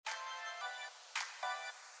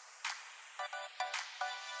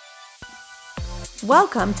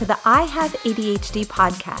Welcome to the I Have ADHD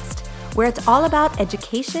podcast, where it's all about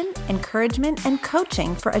education, encouragement, and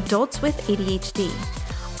coaching for adults with ADHD.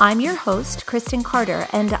 I'm your host, Kristen Carter,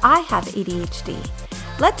 and I have ADHD.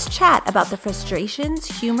 Let's chat about the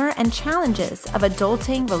frustrations, humor, and challenges of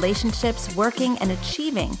adulting, relationships, working, and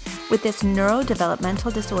achieving with this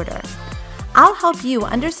neurodevelopmental disorder. I'll help you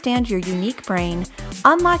understand your unique brain,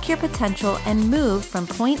 unlock your potential, and move from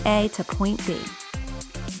point A to point B.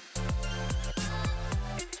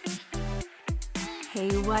 Hey,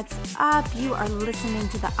 what's up? You are listening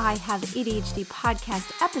to the I Have ADHD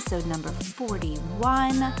podcast, episode number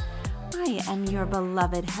 41. I am your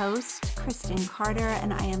beloved host, Kristen Carter,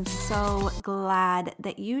 and I am so glad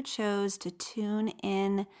that you chose to tune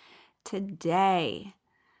in today.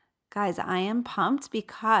 Guys, I am pumped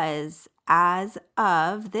because as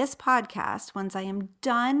of this podcast, once I am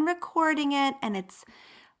done recording it and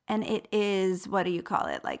it is, what do you call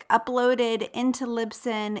it? Like uploaded into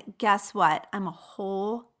Libsyn. Guess what? I'm a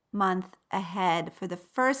whole month ahead for the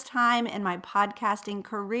first time in my podcasting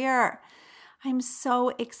career. I'm so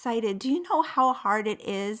excited. Do you know how hard it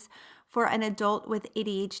is for an adult with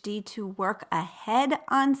ADHD to work ahead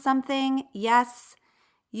on something? Yes,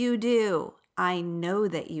 you do. I know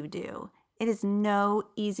that you do. It is no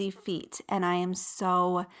easy feat, and I am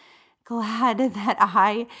so glad that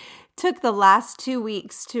I took the last 2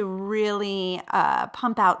 weeks to really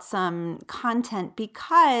pump out some content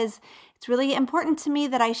because it's really important to me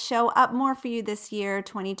that I show up more for you this year.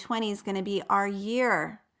 2020 is going to be our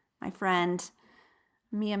year, my friend.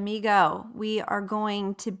 Mi amigo, we are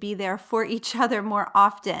going to be there for each other more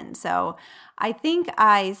often. So I think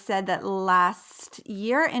I said that last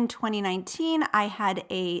year in 2019, I had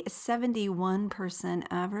a 71%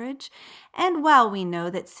 average. And while we know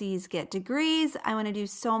that C's get degrees, I want to do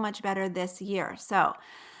so much better this year. So,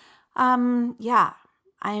 I'm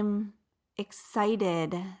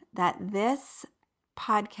excited that this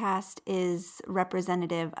podcast is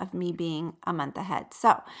representative of me being a month ahead.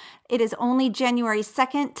 So it is only January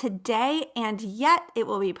 2nd today, and yet it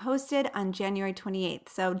will be posted on January 28th.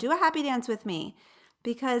 So do a happy dance with me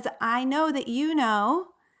because I know that you know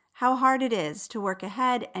how hard it is to work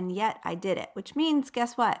ahead, and yet I did it, which means,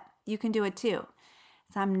 guess what? You can do it too.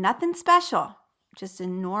 So I'm nothing special, just a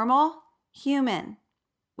normal human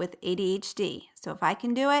with ADHD. So if I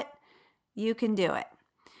can do it, you can do it.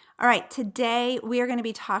 All right, today we are going to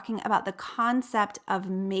be talking about the concept of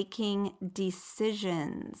making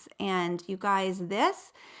decisions. And you guys,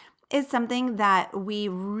 this is something that we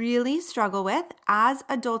really struggle with as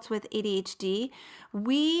adults with ADHD.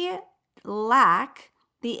 We lack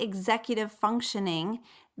the executive functioning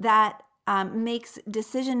that makes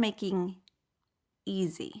decision-making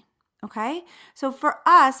easy, okay? So for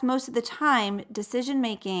us, most of the time,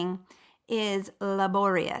 decision-making is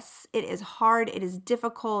laborious. It is hard. It is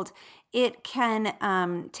difficult. It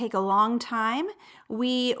can take a long time.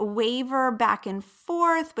 We waver back and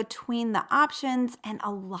forth between the options, and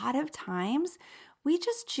a lot of times we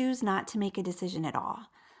just choose not to make a decision at all.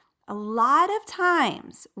 A lot of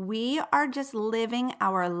times we are just living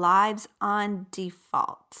our lives on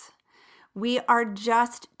default. We are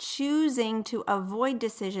just choosing to avoid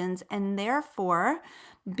decisions and therefore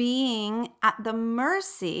being at the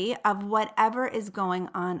mercy of whatever is going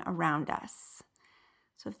on around us.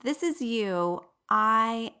 So if this is you,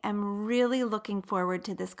 I am really looking forward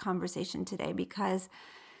to this conversation today because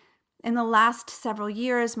in the last several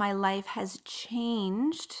years, my life has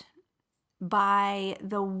changed by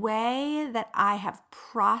the way that I have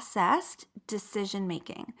processed decision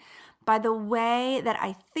making, by the way that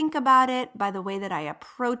I think about it, by the way that I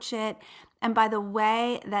approach it, and by the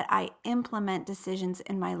way that I implement decisions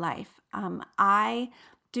in my life. I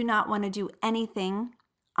do not want to do anything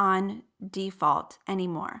on default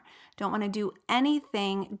anymore. Don't want to do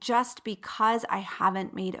anything just because I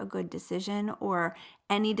haven't made a good decision or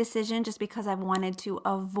any decision just because I've wanted to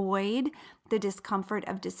avoid the discomfort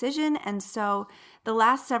of decision. And so the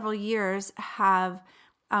last several years have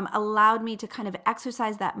allowed me to kind of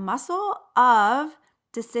exercise that muscle of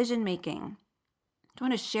decision making. I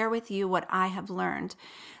want to share with you what I have learned.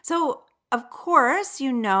 So, of course,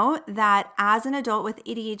 you know that as an adult with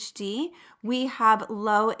ADHD, we have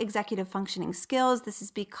low executive functioning skills. This is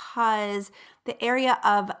because the area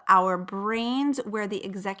of our brains where the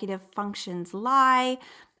executive functions lie,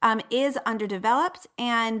 is underdeveloped.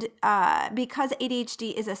 And because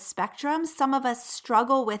ADHD is a spectrum, some of us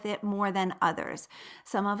struggle with it more than others.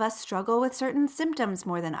 Some of us struggle with certain symptoms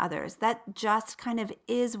more than others. That just kind of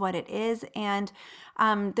is what it is. And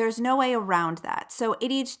there's no way around that. So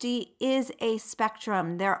ADHD is a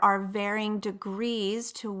spectrum. There are varying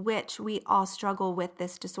degrees to which we all struggle with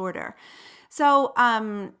this disorder. So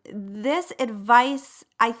this advice,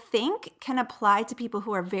 I think, can apply to people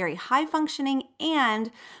who are very high functioning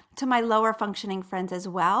and to my lower functioning friends as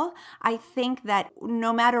well. I think that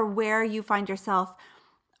no matter where you find yourself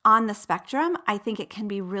on the spectrum, I think it can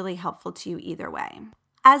be really helpful to you either way.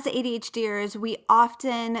 As ADHDers, we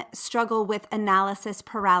often struggle with analysis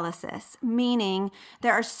paralysis, meaning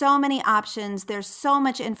there are so many options, there's so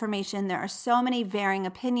much information, there are so many varying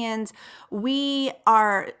opinions. We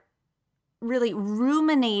are really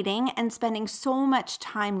ruminating and spending so much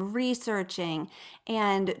time researching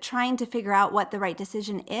and trying to figure out what the right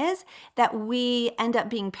decision is that we end up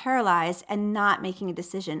being paralyzed and not making a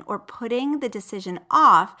decision or putting the decision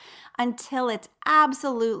off until it's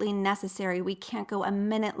absolutely necessary. We can't go a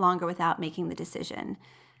minute longer without making the decision.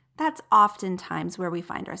 That's oftentimes where we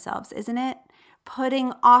find ourselves, isn't it?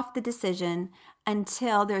 Putting off the decision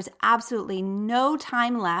until there's absolutely no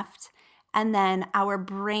time left. And then our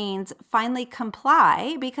brains finally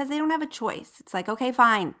comply because they don't have a choice. It's like, okay,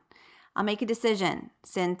 fine, I'll make a decision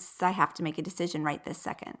since I have to make a decision right this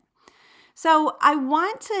second. So I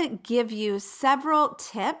want to give you several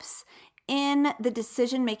tips in the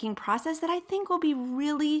decision-making process that I think will be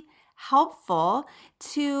really helpful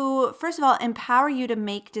to, first of all, empower you to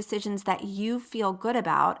make decisions that you feel good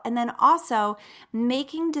about, and then also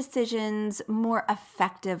making decisions more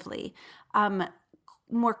effectively,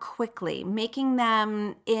 more quickly, making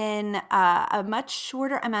them in a much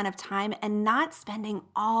shorter amount of time and not spending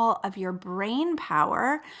all of your brain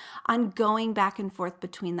power on going back and forth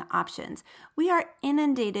between the options. We are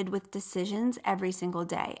inundated with decisions every single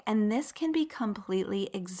day, and this can be completely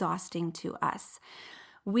exhausting to us.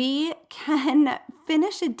 We can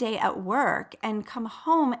finish a day at work and come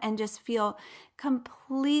home and just feel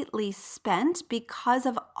completely spent because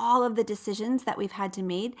of all of the decisions that we've had to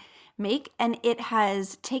make, and it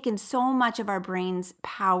has taken so much of our brain's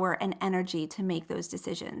power and energy to make those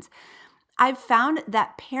decisions. I've found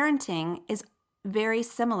that parenting is very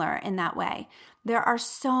similar in that way. There are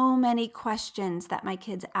so many questions that my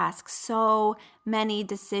kids ask, so many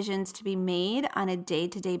decisions to be made on a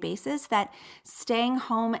day-to-day basis that staying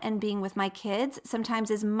home and being with my kids sometimes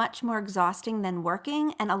is much more exhausting than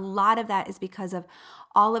working. And a lot of that is because of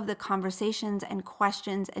all of the conversations and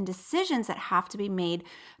questions and decisions that have to be made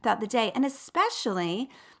throughout the day, and especially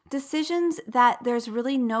decisions that there's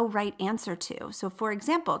really no right answer to. So for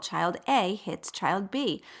example, child A hits child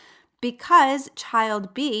B because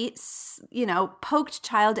child B, poked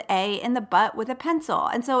child A in the butt with a pencil.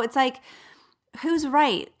 And so it's like, who's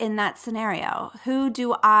right in that scenario? Who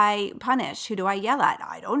do I punish? Who do I yell at?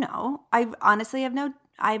 I don't know. I honestly have no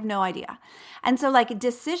idea. And so like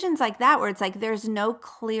decisions like that, where it's like there's no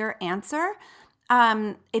clear answer,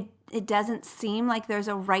 it doesn't seem like there's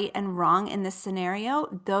a right and wrong in this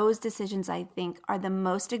scenario. Those decisions, I think, are the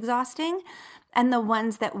most exhausting and the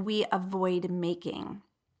ones that we avoid making.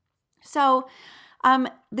 So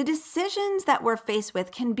the decisions that we're faced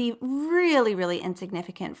with can be really, really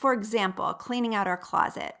insignificant. For example, cleaning out our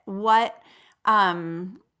closet. What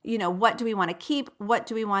do we want to keep? What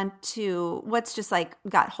do we want to, what's just like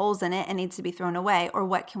got holes in it and needs to be thrown away? Or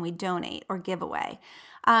what can we donate or give away?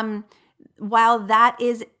 While that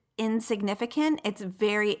is insignificant, it's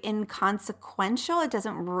very inconsequential. It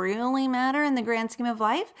doesn't really matter in the grand scheme of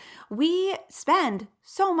life. We spend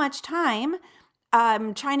so much time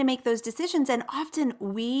trying to make those decisions, and often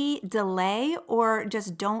we delay or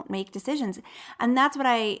just don't make decisions. And that's what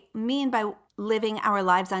I mean by living our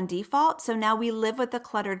lives on default. So now we live with a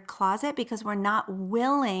cluttered closet because we're not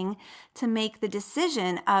willing to make the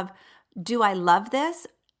decision of, do I love this?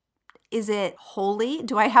 Is it holy?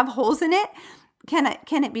 Do I have holes in it? Can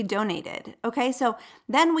it be donated? Okay, so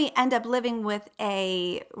then we end up living with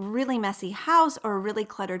a really messy house or a really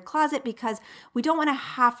cluttered closet because we don't want to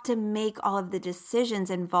have to make all of the decisions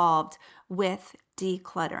involved with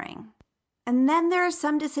decluttering. And then there are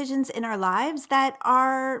some decisions in our lives that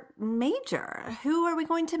are major. Who are we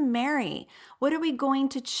going to marry? What are we going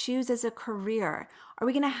to choose as a career? Are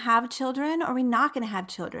we going to have children or are we not going to have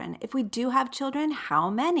children? If we do have children, how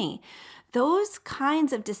many? Those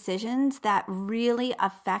kinds of decisions that really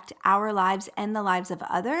affect our lives and the lives of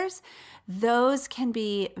others, those can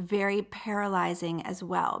be very paralyzing as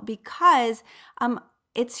well because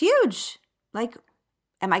it's huge. Like,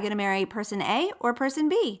 am I going to marry person A or person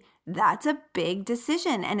B? That's a big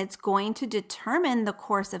decision, and it's going to determine the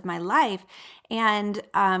course of my life. And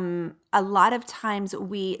a lot of times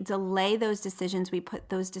we delay those decisions. We put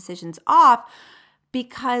those decisions off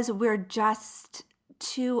because we're just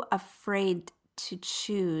too afraid to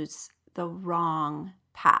choose the wrong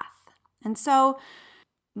path. And so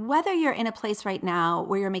whether you're in a place right now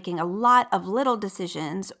where you're making a lot of little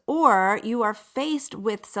decisions or you are faced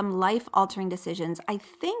with some life-altering decisions, I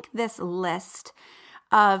think this list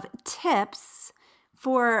of tips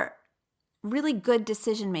for really good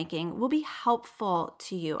decision making will be helpful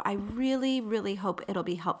to you. I really, really hope it'll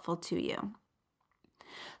be helpful to you.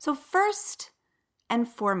 So first and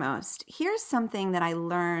foremost, here's something that I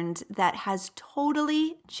learned that has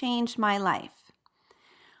totally changed my life.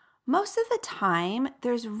 Most of the time,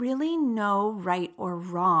 there's really no right or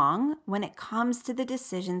wrong when it comes to the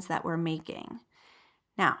decisions that we're making.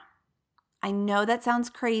 Now, I know that sounds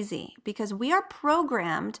crazy because we are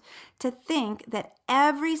programmed to think that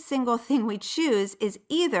every single thing we choose is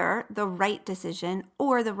either the right decision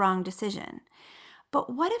or the wrong decision.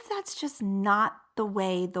 But what if that's just not the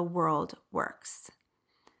way the world works?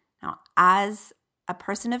 Now, as a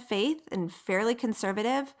person of faith and fairly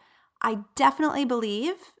conservative, I definitely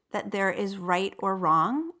believe that there is right or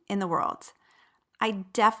wrong in the world. I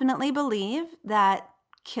definitely believe that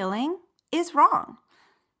killing is wrong.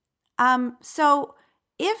 So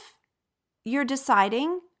if you're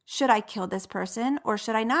deciding, should I kill this person or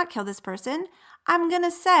should I not kill this person? I'm going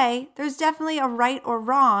to say there's definitely a right or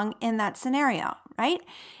wrong in that scenario, right?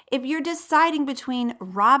 If you're deciding between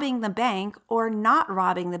robbing the bank or not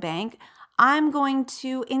robbing the bank, I'm going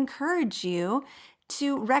to encourage you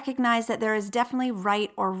to recognize that there is definitely right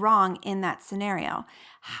or wrong in that scenario.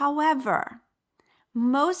 However,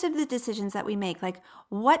 most of the decisions that we make, like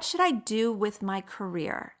what should I do with my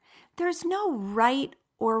career? There's no right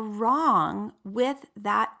or wrong with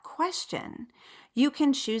that question. You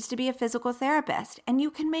can choose to be a physical therapist and you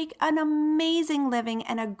can make an amazing living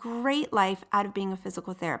and a great life out of being a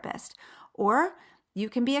physical therapist. Or you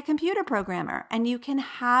can be a computer programmer and you can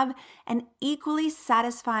have an equally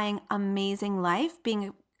satisfying, amazing life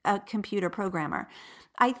being a computer programmer.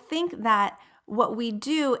 I think that what we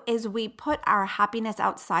do is we put our happiness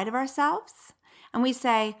outside of ourselves and we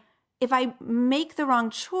say, if I make the wrong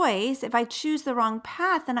choice, if I choose the wrong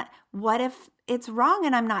path, then what if it's wrong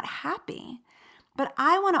and I'm not happy? But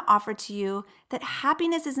I want to offer to you that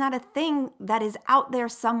happiness is not a thing that is out there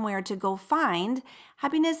somewhere to go find.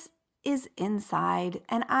 Happiness is inside.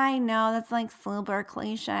 And I know that's like super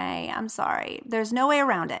cliche. I'm sorry. There's no way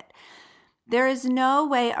around it. There is no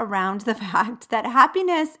way around the fact that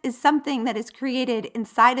happiness is something that is created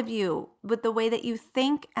inside of you with the way that you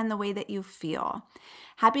think and the way that you feel.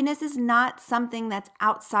 Happiness is not something that's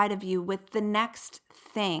outside of you with the next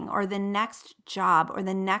thing or the next job or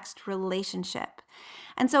the next relationship.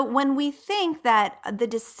 And so when we think that the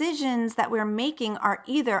decisions that we're making are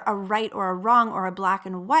either a right or a wrong or a black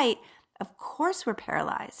and white, of course we're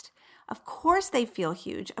paralyzed. Of course they feel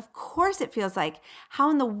huge. Of course it feels like, how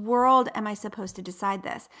in the world am I supposed to decide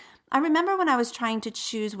this? I remember when I was trying to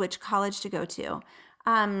choose which college to go to,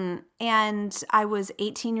 and I was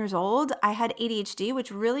 18 years old. I had ADHD,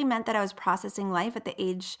 which really meant that I was processing life at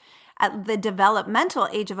the developmental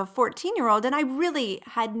age of a 14-year-old, and I really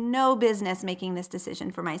had no business making this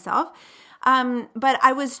decision for myself. But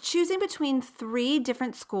I was choosing between 3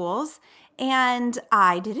 different schools, and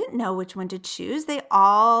I didn't know which one to choose. They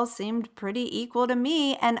all seemed pretty equal to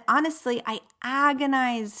me, and honestly, I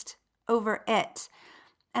agonized over it,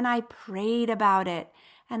 and I prayed about it,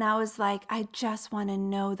 and I was like, I just want to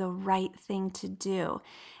know the right thing to do.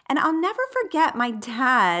 And I'll never forget my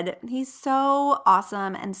dad. He's so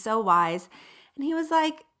awesome and so wise, and he was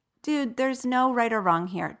like, dude, there's no right or wrong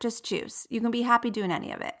here. Just choose. You can be happy doing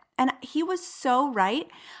any of it. And he was so right.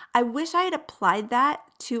 I wish I had applied that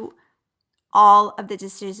to all of the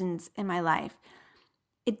decisions in my life.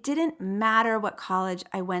 It didn't matter what college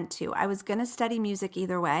I went to. I was going to study music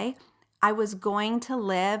either way. I was going to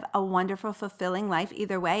live a wonderful, fulfilling life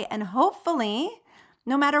either way. And hopefully,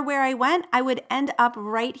 no matter where I went, I would end up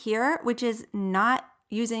right here, which is not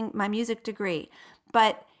using my music degree,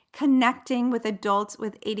 but connecting with adults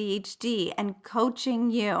with ADHD and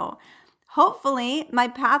coaching you. Hopefully, my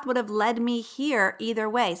path would have led me here either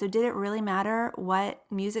way. So did it really matter what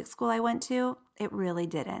music school I went to? It really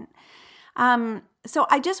didn't. So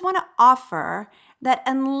I just want to offer that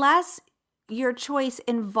unless your choice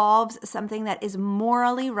involves something that is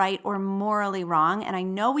morally right or morally wrong, and I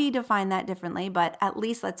know we define that differently, but at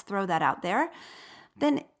least let's throw that out there,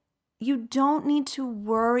 then you don't need to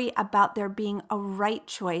worry about there being a right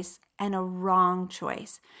choice and a wrong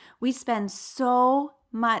choice. We spend so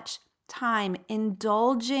much time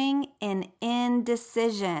indulging in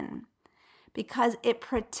indecision because it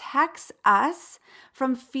protects us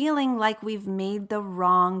from feeling like we've made the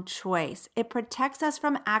wrong choice. It protects us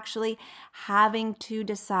from actually having to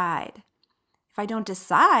decide. If I don't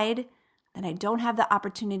decide, then I don't have the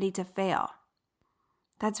opportunity to fail.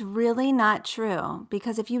 That's really not true,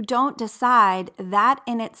 because if you don't decide, that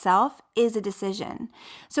in itself is a decision.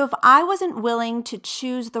 So if I wasn't willing to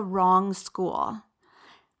choose the wrong school,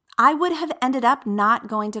 I would have ended up not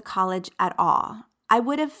going to college at all. I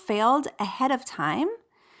would have failed ahead of time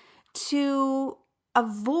to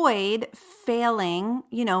avoid failing,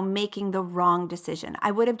 making the wrong decision.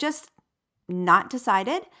 I would have just not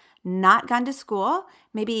decided, not gone to school,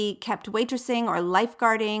 maybe kept waitressing or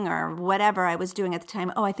lifeguarding or whatever I was doing at the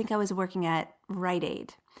time. Oh, I think I was working at Rite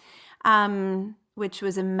Aid, which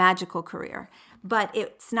was a magical career. But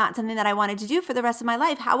it's not something that I wanted to do for the rest of my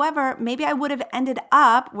life. However, maybe I would have ended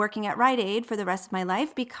up working at Rite Aid for the rest of my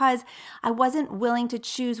life because I wasn't willing to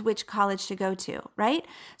choose which college to go to, right?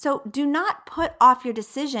 So do not put off your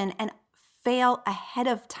decision and fail ahead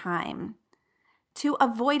of time to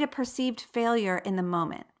avoid a perceived failure in the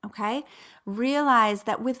moment, okay? Realize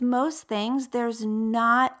that with most things, there's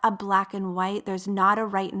not a black and white, there's not a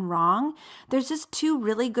right and wrong. There's just two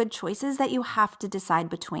really good choices that you have to decide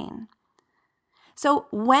between. So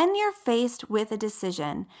when you're faced with a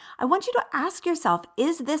decision, I want you to ask yourself,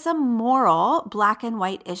 is this a moral black and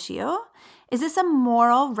white issue? Is this a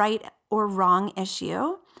moral right or wrong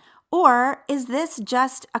issue? Or is this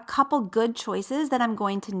just a couple good choices that I'm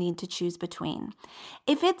going to need to choose between?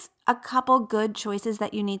 If it's a couple good choices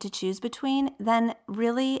that you need to choose between, then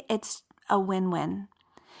really it's a win-win.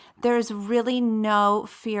 There's really no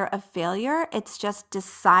fear of failure. It's just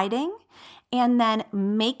deciding and then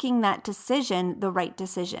making that decision the right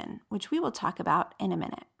decision, which we will talk about in a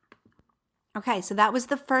minute. Okay, so that was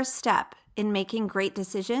the first step in making great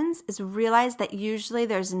decisions, is realize that usually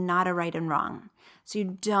there's not a right and wrong. So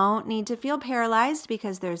you don't need to feel paralyzed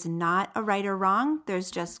because there's not a right or wrong.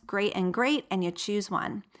 There's just great, and you choose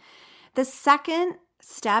one. The second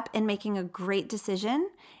step in making a great decision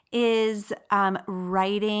is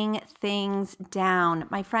writing things down.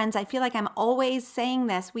 My friends, I feel like I'm always saying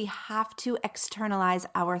this. We have to externalize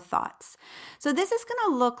our thoughts. So this is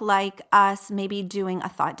going to look like us maybe doing a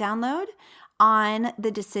thought download on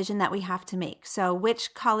the decision that we have to make. So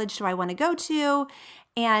which college do I want to go to?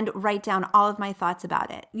 And write down all of my thoughts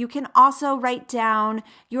about it. You can also write down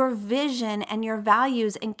your vision and your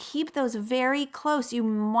values and keep those very close. You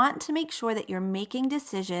want to make sure that you're making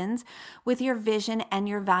decisions with your vision and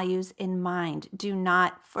your values in mind. Do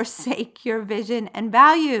not forsake your vision and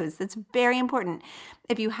values. That's very important.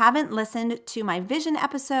 If you haven't listened to my vision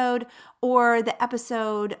episode or the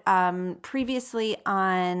episode previously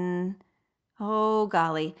on,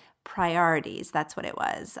 priorities, that's what it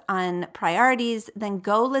was, on priorities, then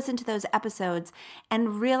go listen to those episodes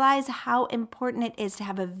and realize how important it is to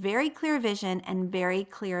have a very clear vision and very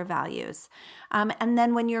clear values. And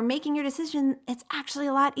then when you're making your decision, it's actually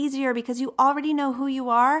a lot easier because you already know who you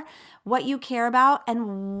are, what you care about,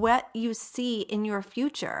 and what you see in your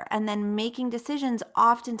future. And then making decisions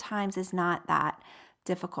oftentimes is not that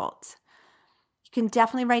difficult. You can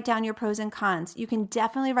definitely write down your pros and cons. You can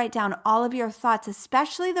definitely write down all of your thoughts,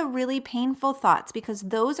 especially the really painful thoughts, because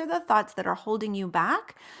those are the thoughts that are holding you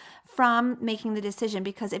back from making the decision.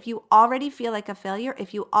 Because if you already feel like a failure,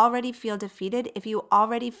 if you already feel defeated, if you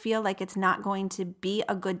already feel like it's not going to be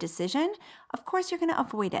a good decision, of course you're going to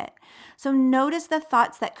avoid it. So notice the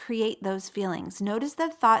thoughts that create those feelings. Notice the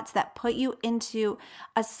thoughts that put you into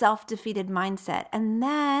a self-defeated mindset. And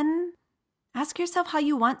then ask yourself how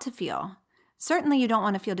you want to feel. Certainly you don't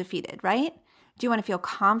want to feel defeated, right? Do you want to feel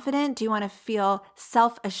confident? Do you want to feel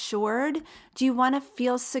self-assured? Do you want to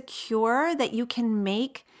feel secure that you can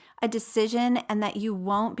make a decision and that you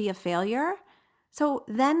won't be a failure? So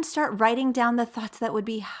then start writing down the thoughts that would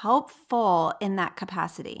be helpful in that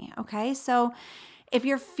capacity, okay? So if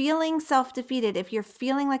you're feeling self-defeated, if you're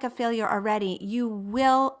feeling like a failure already, you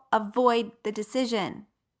will avoid the decision.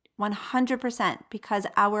 100%, because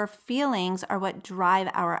our feelings are what drive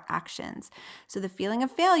our actions. So the feeling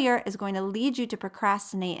of failure is going to lead you to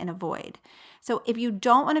procrastinate and avoid. So if you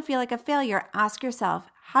don't want to feel like a failure, ask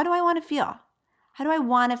yourself, how do I want to feel? How do I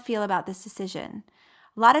want to feel about this decision?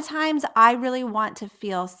 A lot of times I really want to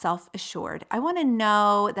feel self-assured. I want to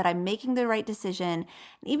know that I'm making the right decision.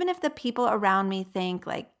 Even if the people around me think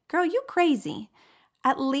like, girl, you crazy.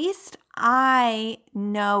 At least I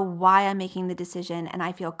know why I'm making the decision and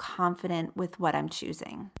I feel confident with what I'm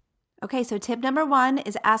choosing. Okay, so tip number 1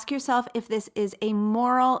 is ask yourself if this is a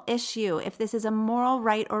moral issue, if this is a moral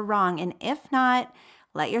right or wrong. And if not,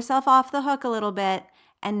 let yourself off the hook a little bit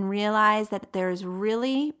and realize that there's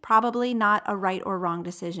really probably not a right or wrong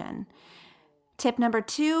decision. Tip number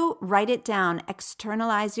 2, write it down.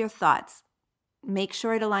 Externalize your thoughts. Make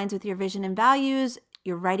sure it aligns with your vision and values.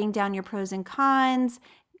 You're writing down your pros and cons.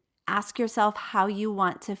 Ask yourself how you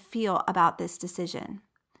want to feel about this decision.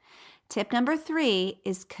 Tip number 3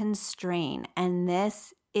 is constrain, and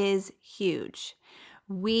this is huge.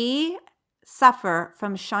 We suffer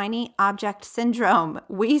from shiny object syndrome.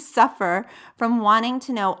 We suffer from wanting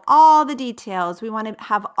to know all the details. We want to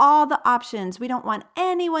have all the options. We don't want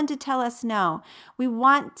anyone to tell us no. We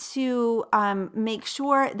want to make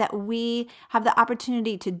sure that we have the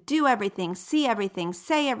opportunity to do everything, see everything,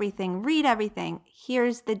 say everything, read everything.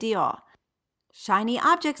 Here's the deal. Shiny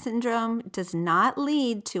object syndrome does not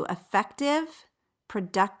lead to effective,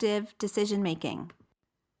 productive decision making.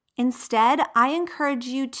 Instead, I encourage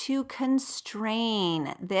you to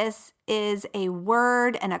constrain. This is a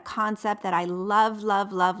word and a concept that I love,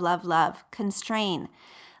 love, love, love, love. Constrain.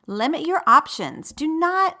 Limit your options. Do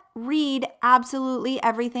not read absolutely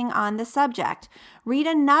everything on the subject. Read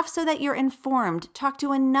enough so that you're informed. Talk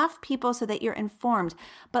to enough people so that you're informed.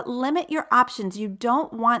 But limit your options. You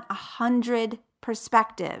don't want 100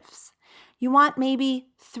 perspectives. You want maybe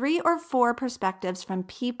 3 or 4 perspectives from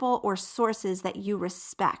people or sources that you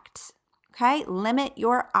respect. Okay? Limit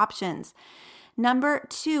your options. Number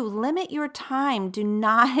 2, limit your time. Do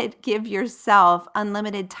not give yourself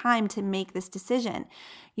unlimited time to make this decision.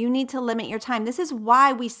 You need to limit your time. This is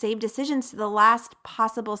why we save decisions to the last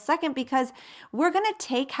possible second, because we're going to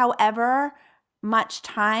take however much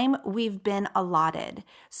time we've been allotted.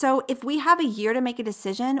 So if we have a year to make a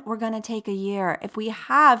decision, we're going to take a year. If we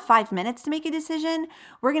have 5 minutes to make a decision,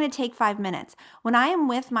 we're going to take 5 minutes. When I am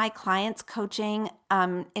with my clients coaching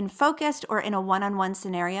in focused or in a one-on-one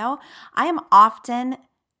scenario, I am often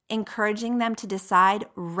encouraging them to decide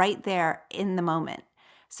right there in the moment.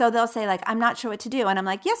 So they'll say like, I'm not sure what to do. And I'm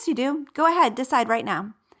like, yes, you do. Go ahead, decide right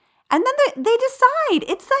now. And then they decide.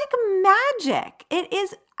 It's like magic. It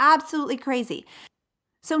is absolutely crazy.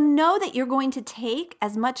 So know that you're going to take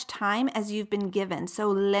as much time as you've been given. So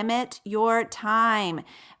limit your time.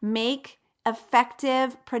 Make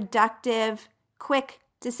effective, productive, quick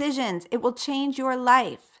decisions. It will change your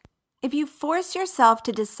life. If you force yourself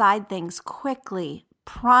to decide things quickly,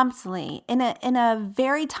 promptly, in a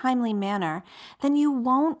very timely manner, then you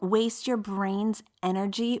won't waste your brain's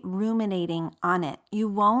energy ruminating on it. You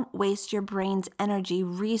won't waste your brain's energy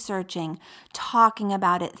researching, talking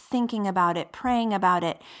about it, thinking about it, praying about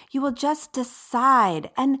it. You will just decide.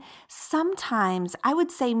 And sometimes, I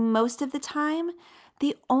would say most of the time,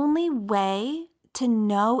 the only way to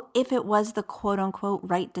know if it was the quote unquote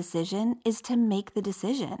right decision is to make the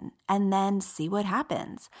decision and then see what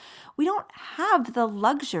happens. We don't have the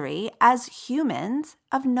luxury as humans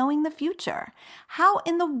of knowing the future. How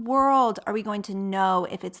in the world are we going to know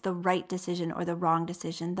if it's the right decision or the wrong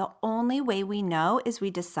decision? The only way we know is we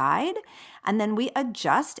decide and then we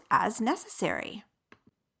adjust as necessary.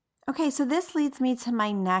 Okay, so this leads me to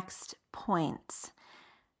my next point.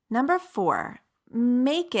 Number 4.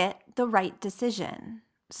 Make it the right decision.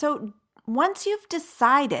 So once you've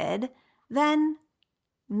decided, then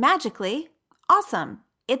magically, awesome,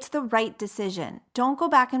 it's the right decision. Don't go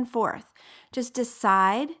back and forth. Just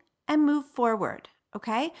decide and move forward,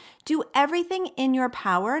 okay? Do everything in your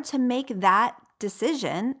power to make that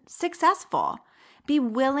decision successful. Be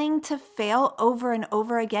willing to fail over and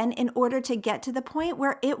over again in order to get to the point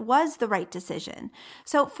where it was the right decision.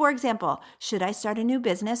 So, for example, should I start a new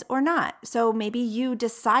business or not? So maybe you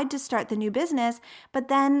decide to start the new business, but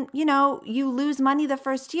then, you lose money the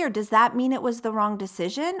first year. Does that mean it was the wrong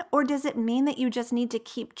decision? Or does it mean that you just need to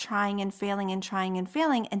keep trying and failing and trying and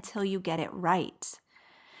failing until you get it right?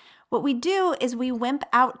 What we do is we wimp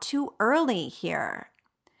out too early here.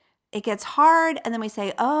 It gets hard, and then we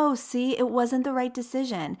say, oh, see, it wasn't the right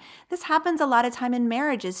decision. This happens a lot of time in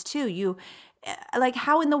marriages too.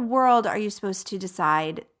 How in the world are you supposed to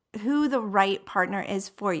decide who the right partner is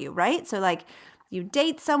for you, right? So you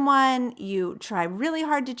date someone, you try really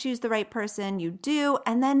hard to choose the right person, you do,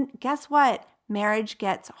 and then guess what? Marriage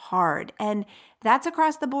gets hard, and that's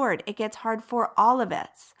across the board. It gets hard for all of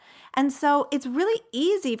us. And so it's really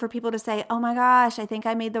easy for people to say, oh my gosh, I think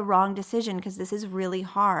I made the wrong decision because this is really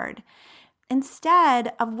hard.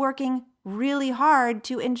 Instead of working really hard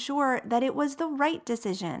to ensure that it was the right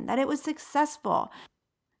decision, that it was successful.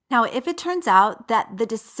 Now, if it turns out that the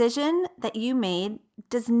decision that you made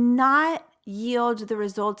does not yield the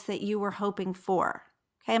results that you were hoping for,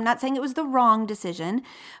 Okay, I'm not saying it was the wrong decision,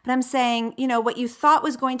 but I'm saying, what you thought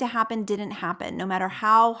was going to happen didn't happen. No matter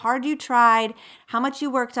how hard you tried, how much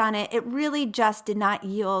you worked on it, it really just did not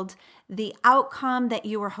yield the outcome that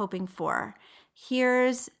you were hoping for.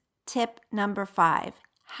 Here's tip number 5.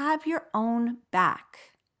 Have your own back.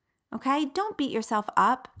 Okay, don't beat yourself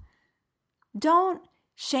up. Don't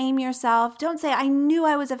shame yourself. Don't say, I knew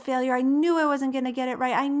I was a failure. I knew I wasn't going to get it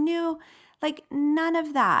right. I knew, none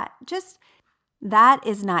of that. That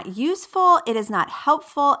is not useful, it is not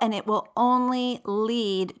helpful, and it will only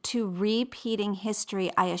lead to repeating history.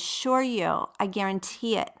 I assure you, I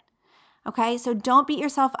guarantee it. Okay, so don't beat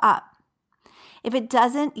yourself up. If it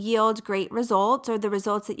doesn't yield great results or the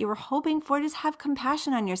results that you were hoping for, just have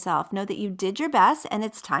compassion on yourself. Know that you did your best and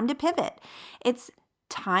it's time to pivot. It's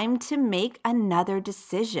time to make another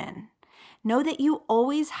decision. Know that you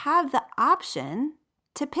always have the option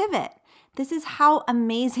to pivot. This is how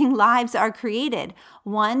amazing lives are created.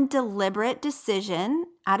 One deliberate decision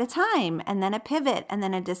at a time, and then a pivot, and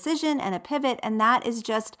then a decision and a pivot. And that is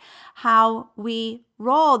just how we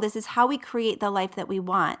roll. This is how we create the life that we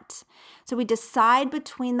want. So we decide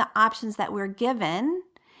between the options that we're given,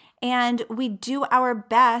 and we do our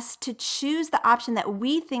best to choose the option that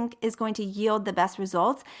we think is going to yield the best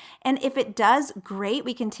results. And if it does, great,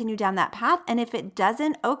 we continue down that path. And if it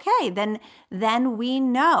doesn't, okay, then we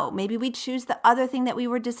know. Maybe we choose the other thing that we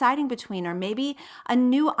were deciding between, or maybe a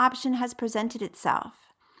new option has presented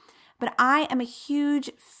itself. But I am a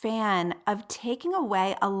huge fan of taking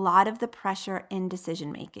away a lot of the pressure in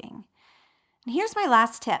decision making. And here's my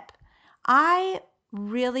last tip. I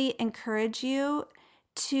really encourage you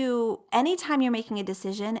to, anytime you're making a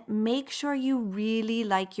decision, make sure you really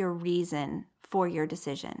like your reason for your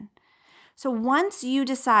decision. So once you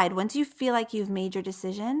decide, once you feel like you've made your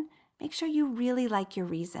decision, make sure you really like your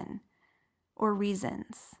reason or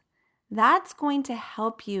reasons. That's going to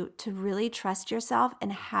help you to really trust yourself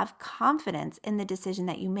and have confidence in the decision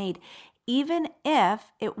that you made, even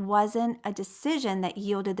if it wasn't a decision that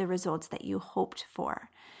yielded the results that you hoped for.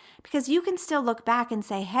 Because you can still look back and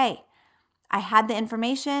say, hey, I had the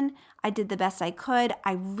information, I did the best I could,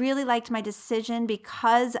 I really liked my decision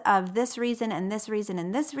because of this reason and this reason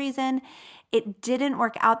and this reason. It didn't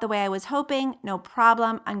work out the way I was hoping, no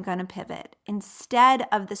problem, I'm going to pivot. Instead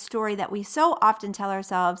of the story that we so often tell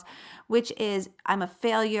ourselves, which is, I'm a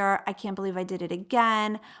failure, I can't believe I did it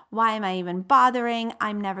again, why am I even bothering,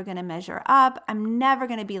 I'm never going to measure up, I'm never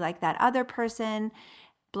going to be like that other person,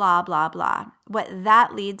 blah, blah, blah. What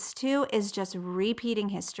that leads to is just repeating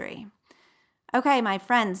history. Okay, my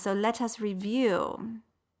friends, so let us review.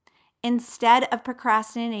 Instead of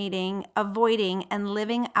procrastinating, avoiding, and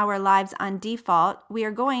living our lives on default, we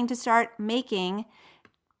are going to start making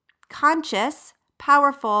conscious,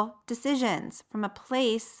 powerful decisions from a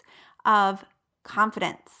place of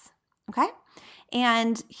confidence. Okay?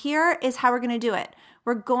 And here is how we're going to do it.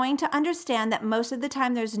 We're going to understand that most of the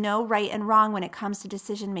time there's no right and wrong when it comes to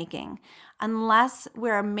decision making. Unless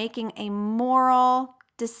we're making a moral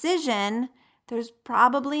decision, there's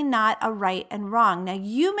probably not a right and wrong. Now,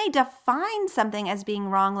 you may define something as being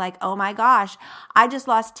wrong, like, oh my gosh, I just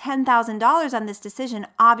lost $10,000 on this decision.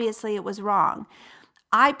 Obviously, it was wrong.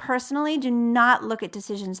 I personally do not look at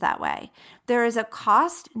decisions that way. There is a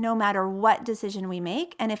cost no matter what decision we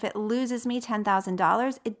make. And if it loses me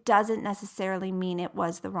 $10,000, it doesn't necessarily mean it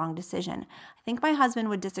was the wrong decision. I think my husband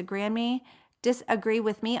would disagree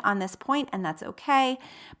with me on this point, and that's okay.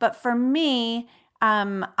 But for me,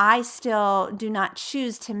 I still do not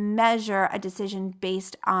choose to measure a decision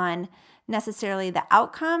based on necessarily the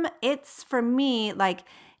outcome. It's for me like,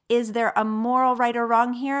 is there a moral right or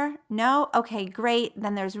wrong here? No? Okay, great.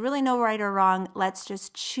 Then there's really no right or wrong. Let's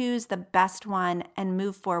just choose the best one and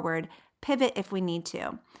move forward. Pivot if we need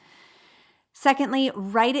to. Secondly,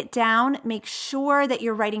 write it down. Make sure that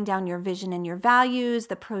you're writing down your vision and your values,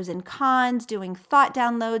 the pros and cons, doing thought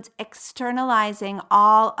downloads, externalizing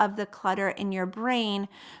all of the clutter in your brain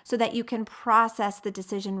so that you can process the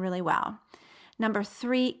decision really well. Number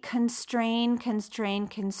 3, constrain.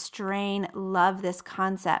 Love this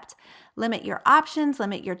concept. Limit your options,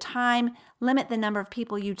 limit your time, limit the number of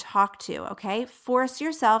people you talk to, okay? Force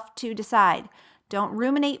yourself to decide. Don't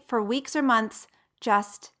ruminate for weeks or months,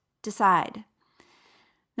 just decide.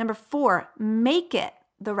 Number 4, make it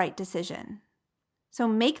the right decision. So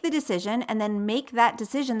make the decision and then make that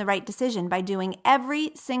decision the right decision by doing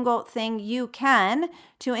every single thing you can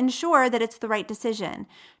to ensure that it's the right decision.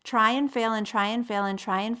 Try and fail and try and fail and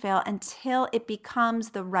try and fail until it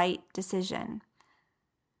becomes the right decision.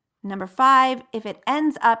 Number 5, if it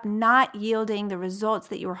ends up not yielding the results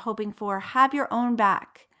that you were hoping for, have your own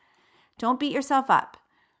back. Don't beat yourself up.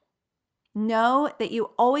 Know that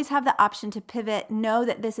you always have the option to pivot. Know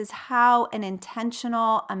that this is how an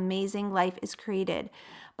intentional, amazing life is created,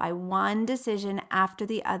 by one decision after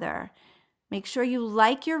the other. Make sure you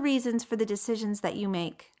like your reasons for the decisions that you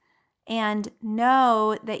make, and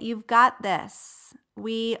know that you've got this.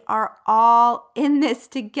 We are all in this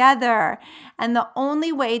together. And the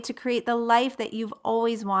only way to create the life that you've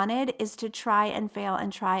always wanted is to try and fail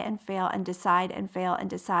and try and fail and decide and fail and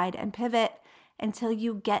decide and pivot until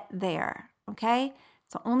you get there. Okay?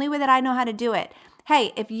 It's the only way that I know how to do it.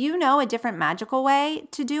 Hey, if you know a different magical way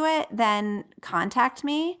to do it, then contact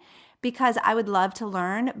me, because I would love to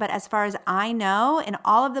learn. But as far as I know, in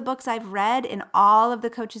all of the books I've read, in all of the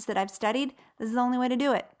coaches that I've studied, this is the only way to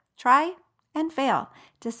do it. Try and fail.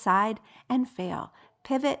 Decide and fail.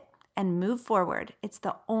 Pivot and move forward. It's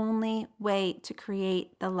the only way to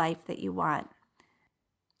create the life that you want.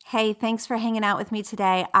 Hey, thanks for hanging out with me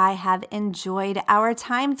today. I have enjoyed our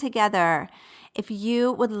time together. If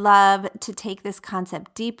you would love to take this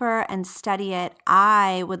concept deeper and study it,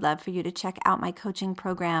 I would love for you to check out my coaching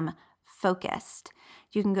program, Focused.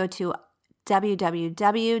 You can go to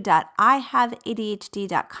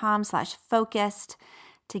www.ihaveadhd.com/focused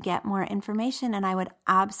to get more information, and I would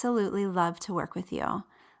absolutely love to work with you.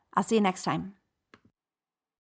 I'll see you next time.